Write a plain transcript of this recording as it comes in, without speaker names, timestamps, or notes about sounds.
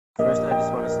First, I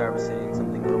just want to start with saying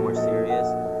something a little more serious.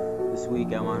 This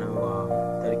week, I want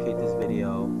to dedicate this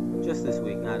video, just this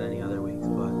week, not any other weeks,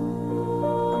 but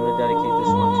I'm going to dedicate this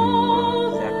one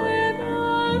to Zachary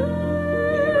Garland.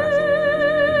 May he rest in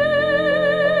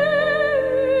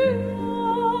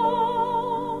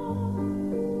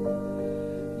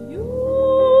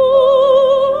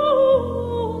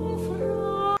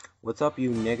peace. What's up,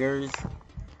 you niggers?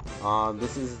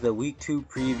 This is the Week 2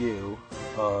 preview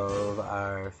of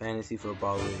our Fantasy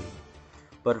Football League.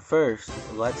 But first,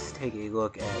 let's take a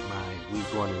look at my Week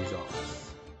 1 results.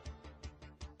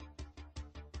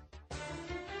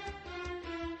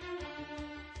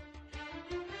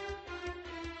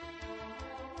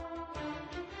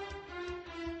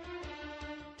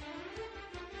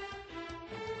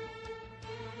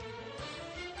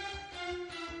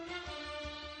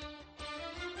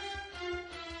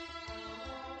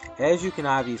 As you can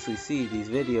obviously see, these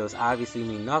videos obviously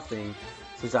mean nothing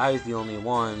since I was the only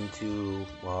one to,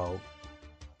 well,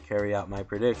 carry out my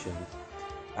predictions.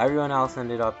 Everyone else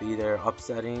ended up either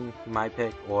upsetting my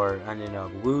pick or ended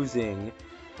up losing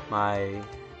my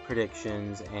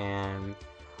predictions, and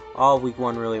all Week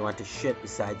 1 really went to shit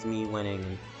besides me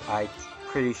winning. I'm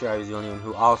pretty sure I was the only one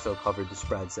who also covered the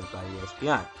spread set by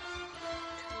ESPN.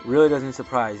 Really doesn't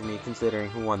surprise me considering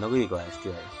who won the league last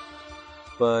year.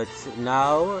 But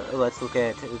now, let's look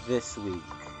at this week.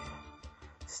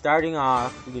 Starting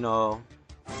off,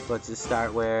 let's just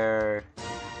start where,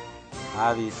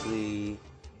 obviously,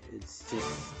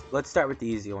 let's start with the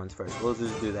easy ones first. We'll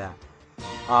just do that.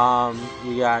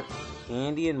 You got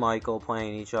Andy and Michael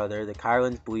playing each other, the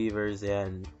Carlin's Believers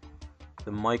and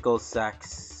the Michael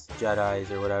Sex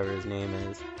Jedis, or whatever his name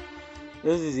is.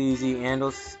 This is easy.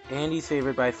 Andy's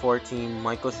favored by 14.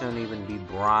 Michael shouldn't even be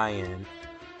Brian.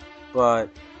 But,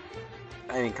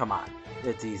 I mean, come on.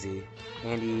 It's easy.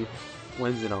 Andy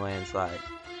wins in a landslide.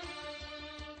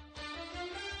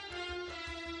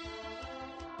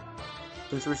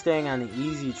 Since we're staying on the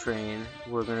easy train,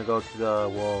 we're going to go to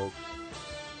the,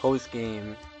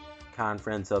 post-game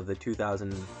conference of the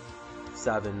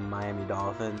 2007 Miami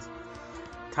Dolphins.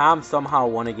 Tom somehow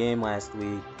won a game last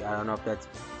week. I don't know if that's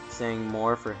saying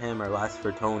more for him or less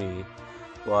for Tony.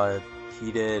 But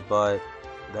he did, but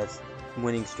that's...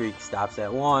 winning streak stops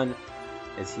at 1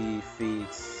 as he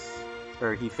faces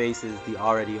the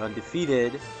already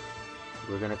undefeated.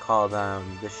 We're gonna call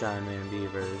them the Shanman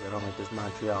Beavers. I don't like this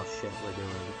Montreal shit we're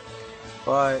doing.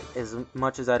 But as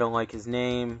much as I don't like his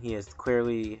name, he is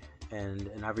clearly and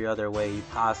in every other way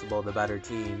possible the better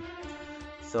team.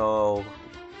 So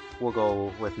we'll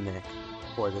go with Nick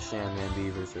for the Shanman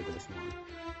Beavers for this one.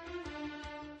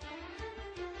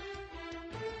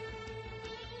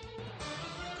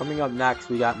 Coming up next,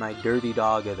 we got my Dirty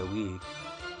Dog of the Week.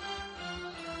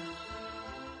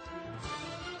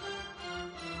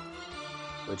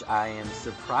 Which I am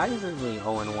surprisingly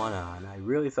 0-1 on. I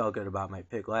really felt good about my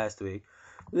pick last week.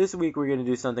 This week we're going to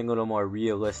do something a little more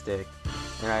realistic.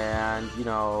 And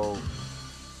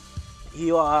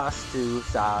he lost to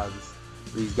Sabs.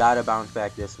 But he's got to bounce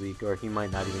back this week or he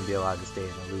might not even be allowed to stay in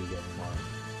the league anymore.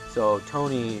 So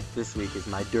Tony this week is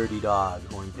my Dirty Dog,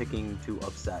 who I'm picking to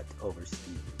upset over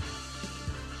Steve.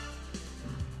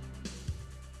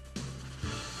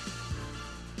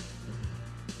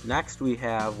 Next we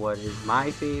have what is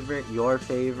my favorite, your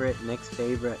favorite, Nick's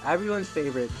favorite, everyone's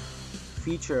favorite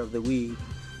feature of the week,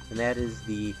 and that is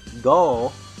the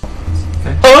goal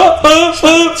Stop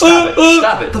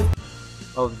it.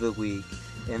 Of the week.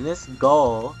 And this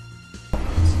goal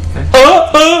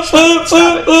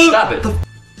Stop it.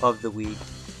 Of the week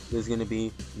is going to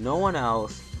be no one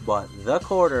else but the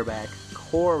quarterback,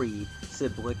 Corey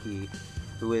Siblicki,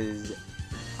 who is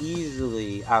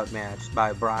easily outmatched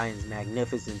by Brian's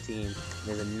magnificent team.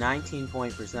 There's a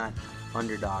 19%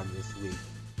 underdog this week.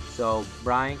 So,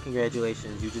 Brian,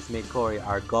 congratulations. You just made Corey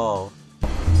our goal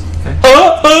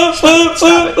Stop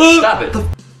it.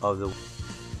 Of the week.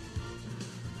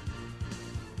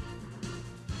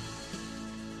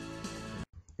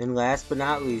 And last but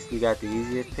not least, we got the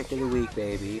easiest pick of the week,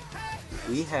 baby.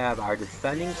 We have our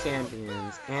defending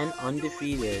champions and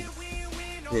undefeated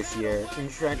this year in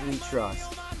Trent We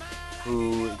Trust,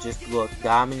 who just looked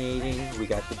dominating. We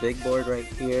got the big board right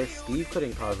here. Steve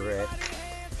couldn't cover it.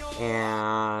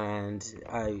 And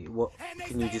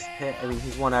can you just pick? I mean,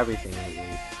 he's won everything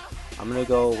lately. I'm going to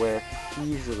go with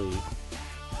easily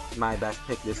my best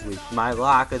pick this week. My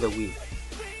lock of the week.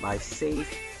 My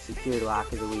safe, secure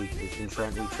lock of the week is in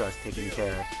Trent We Trust, taking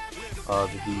care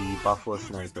of the Buffalo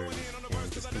Snipers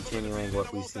and just continuing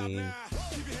what we've seen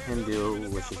him do,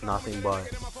 which is nothing but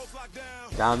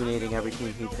dominating every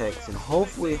team he picks. And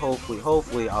hopefully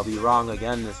I'll be wrong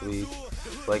again this week,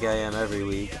 like I am every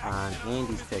week on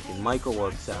Andy's pick, and Michael will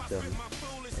accept him.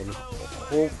 And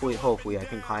hopefully I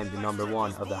can climb the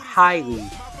 #1 of the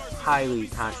highly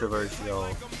controversial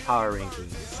power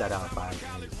rankings set out by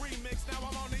Andy.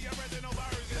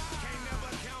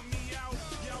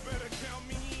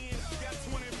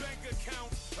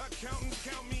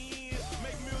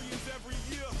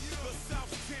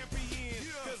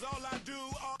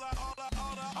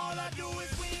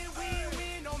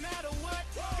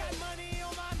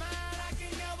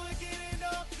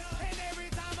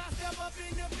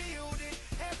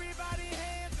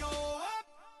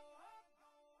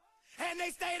 And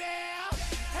they stay there,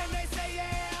 and they say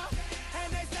yeah,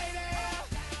 and they stay there.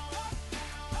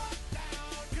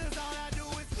 Cause all I do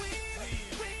is win.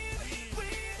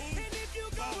 And if you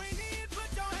going in,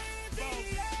 put your hands in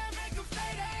the air, make them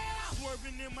stay there.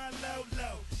 Swerving in my low,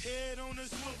 head on the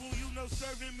swivel, you know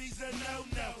serving me's a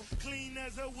no-no. Clean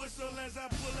as a whistle as I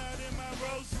pull out in my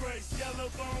Rolls Royce. Yellow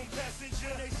bone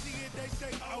passenger, they see it, they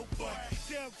say, oh boy.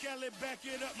 Tell Kelly, back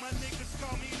it up, my niggas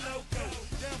call me